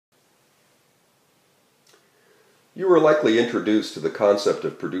You were likely introduced to the concept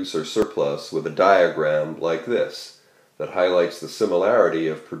of producer surplus with a diagram like this that highlights the similarity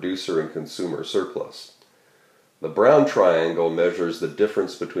of producer and consumer surplus. The brown triangle measures the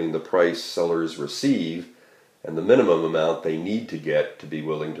difference between the price sellers receive and the minimum amount they need to get to be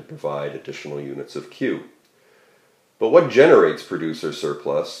willing to provide additional units of Q. But what generates producer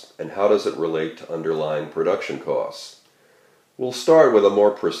surplus, and how does it relate to underlying production costs? We'll start with a more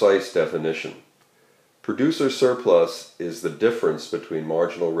precise definition. Producer surplus is the difference between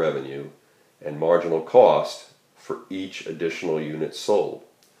marginal revenue and marginal cost for each additional unit sold.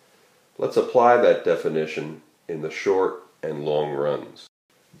 Let's apply that definition in the short and long runs.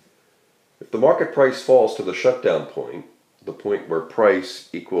 If the market price falls to the shutdown point, the point where price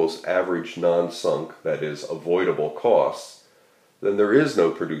equals average non-sunk, that is, avoidable costs, then there is no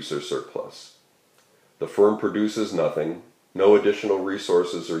producer surplus. The firm produces nothing, no additional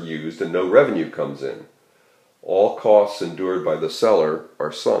resources are used, and no revenue comes in. All costs endured by the seller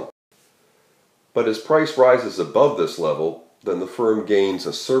are sunk. But as price rises above this level, then the firm gains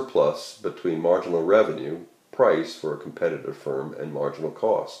a surplus between marginal revenue, price for a competitive firm, and marginal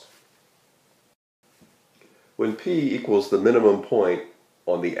cost. When P equals the minimum point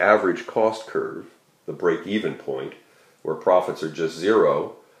on the average cost curve, the break-even point, where profits are just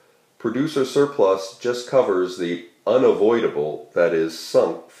zero, producer surplus just covers the unavoidable, that is,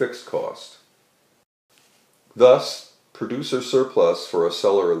 sunk fixed cost. Thus, producer surplus for a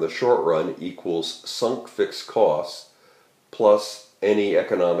seller in the short run equals sunk fixed costs plus any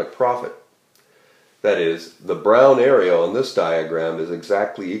economic profit. That is, the brown area on this diagram is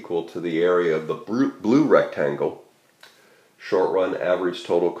exactly equal to the area of the blue rectangle, short run average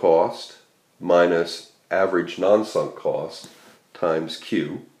total cost minus average non-sunk cost times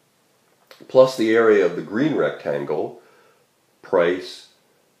Q, plus the area of the green rectangle, price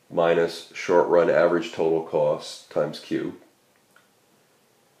minus short run average total cost times Q.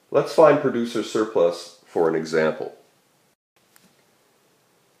 Let's find producer surplus for an example.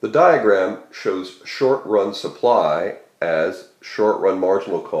 The diagram shows short-run supply as short-run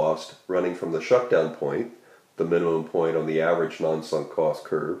marginal cost running from the shutdown point, the minimum point on the average non-sunk cost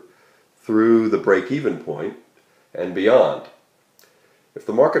curve, through the break-even point and beyond. If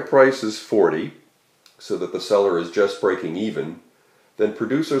the market price is 40, so that the seller is just breaking even, then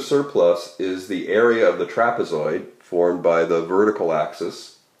producer surplus is the area of the trapezoid formed by the vertical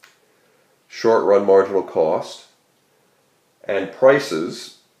axis, short-run marginal cost, and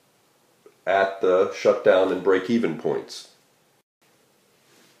prices at the shutdown and break-even points.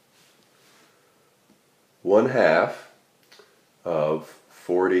 1/2 of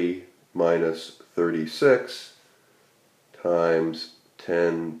 40 minus 36 times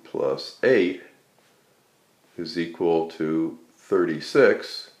 10 plus 8 is equal to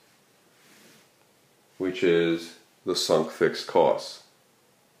 36, which is the sunk fixed costs.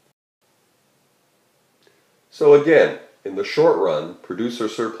 So again, in the short run, producer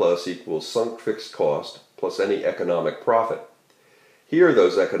surplus equals sunk fixed cost plus any economic profit. Here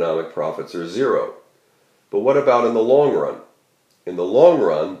those economic profits are zero. But what about in the long run? In the long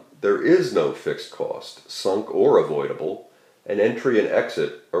run, there is no fixed cost, sunk or avoidable, and entry and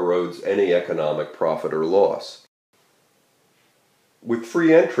exit erodes any economic profit or loss. With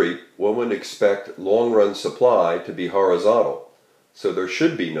free entry, one would expect long-run supply to be horizontal, so there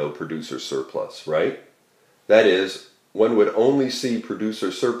should be no producer surplus, right? That is, one would only see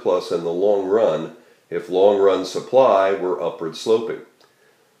producer surplus in the long run if long-run supply were upward sloping.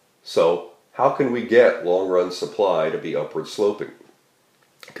 So, how can we get long-run supply to be upward sloping?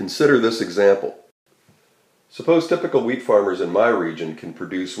 Consider this example. Suppose typical wheat farmers in my region can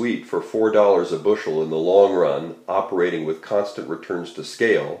produce wheat for $4 a bushel in the long run, operating with constant returns to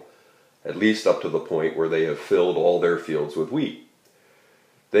scale, at least up to the point where they have filled all their fields with wheat.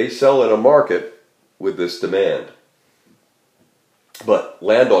 They sell in a market with this demand. But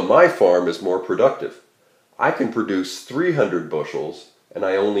land on my farm is more productive. I can produce 300 bushels and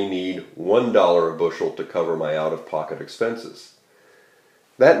I only need $1 a bushel to cover my out-of-pocket expenses.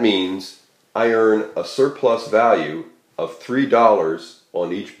 That means I earn a surplus value of $3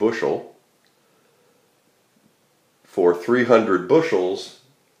 on each bushel for 300 bushels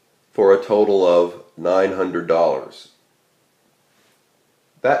for a total of $900.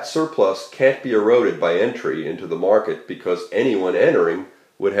 That surplus can't be eroded by entry into the market because anyone entering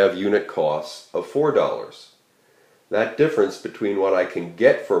would have unit costs of $4. That difference between what I can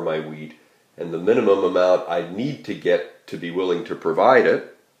get for my wheat and the minimum amount I need to get to be willing to provide it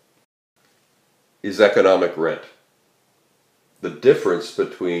is economic rent. The difference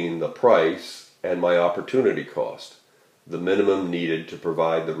between the price and my opportunity cost, the minimum needed to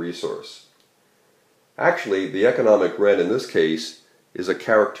provide the resource. Actually, the economic rent in this case is a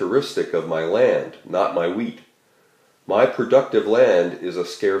characteristic of my land, not my wheat. My productive land is a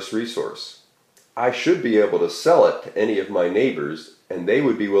scarce resource. I should be able to sell it to any of my neighbors, and they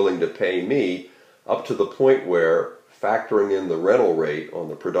would be willing to pay me up to the point where, factoring in the rental rate on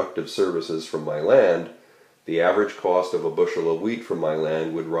the productive services from my land, the average cost of a bushel of wheat from my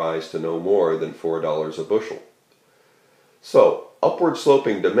land would rise to no more than $4 a bushel. So, upward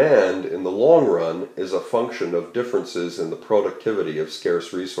sloping demand in the long run is a function of differences in the productivity of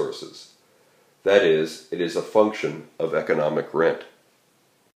scarce resources. That is, it is a function of economic rent.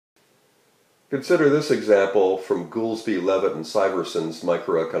 Consider this example from Goolsbee, Levitt and Syverson's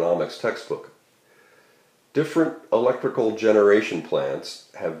Microeconomics textbook. Different electrical generation plants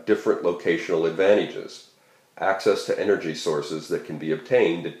have different locational advantages, access to energy sources that can be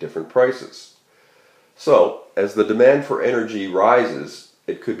obtained at different prices. So, as the demand for energy rises,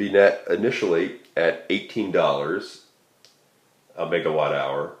 it could be net initially at $18 a megawatt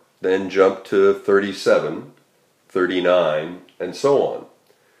hour, then jump to $37, $39, and so on.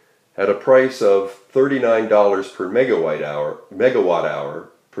 At a price of $39 per megawatt hour,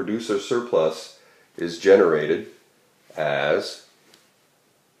 producer surplus is generated as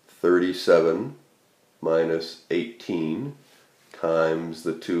 37 minus 18 times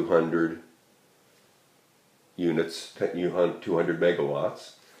the 200 units, 200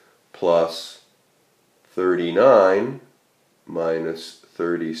 megawatts, plus 39 minus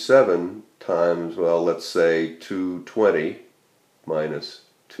 37 times, well, let's say 220 minus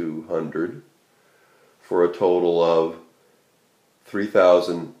 200, for a total of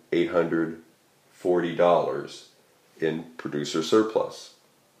 $3,840 in producer surplus.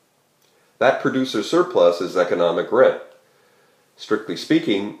 That producer surplus is economic rent. Strictly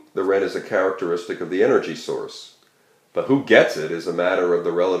speaking, the rent is a characteristic of the energy source. But who gets it is a matter of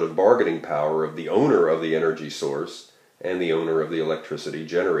the relative bargaining power of the owner of the energy source and the owner of the electricity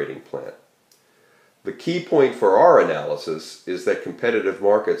generating plant. The key point for our analysis is that competitive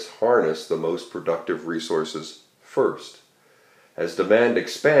markets harness the most productive resources first. As demand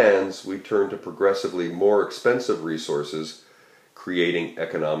expands, we turn to progressively more expensive resources, creating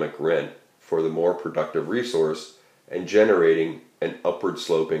economic rent for the more productive resource and generating an upward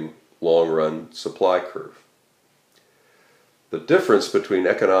sloping long-run supply curve. The difference between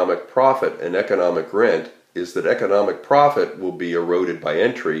economic profit and economic rent is that economic profit will be eroded by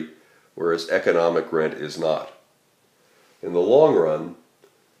entry, whereas economic rent is not. In the long run,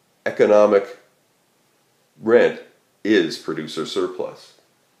 economic rent is producer surplus.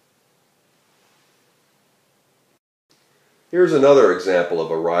 Here's another example of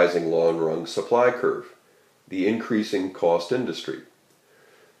a rising long-run supply curve, the increasing cost industry.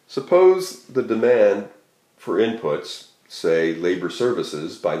 Suppose the demand for inputs, say labor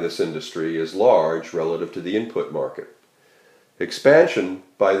services, by this industry is large relative to the input market. Expansion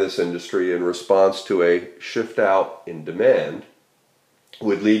by this industry in response to a shift out in demand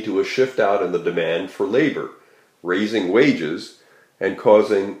would lead to a shift out in the demand for labor, raising wages and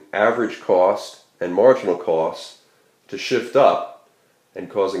causing average cost and marginal costs to shift up and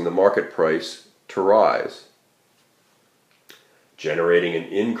causing the market price to rise, generating an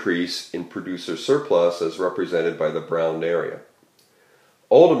increase in producer surplus as represented by the brown area.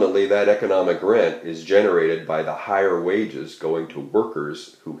 Ultimately, that economic rent is generated by the higher wages going to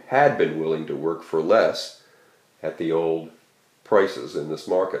workers who had been willing to work for less at the old prices in this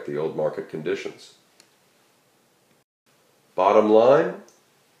market, the old market conditions. Bottom line,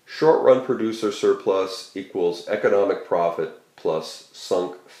 short-run producer surplus equals economic profit plus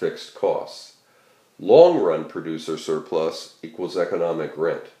sunk fixed costs. Long-run producer surplus equals economic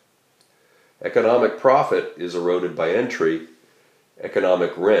rent. Economic profit is eroded by entry.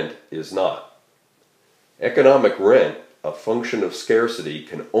 Economic rent is not. Economic rent, a function of scarcity,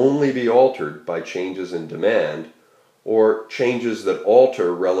 can only be altered by changes in demand or changes that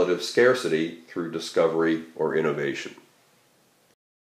alter relative scarcity through discovery or innovation.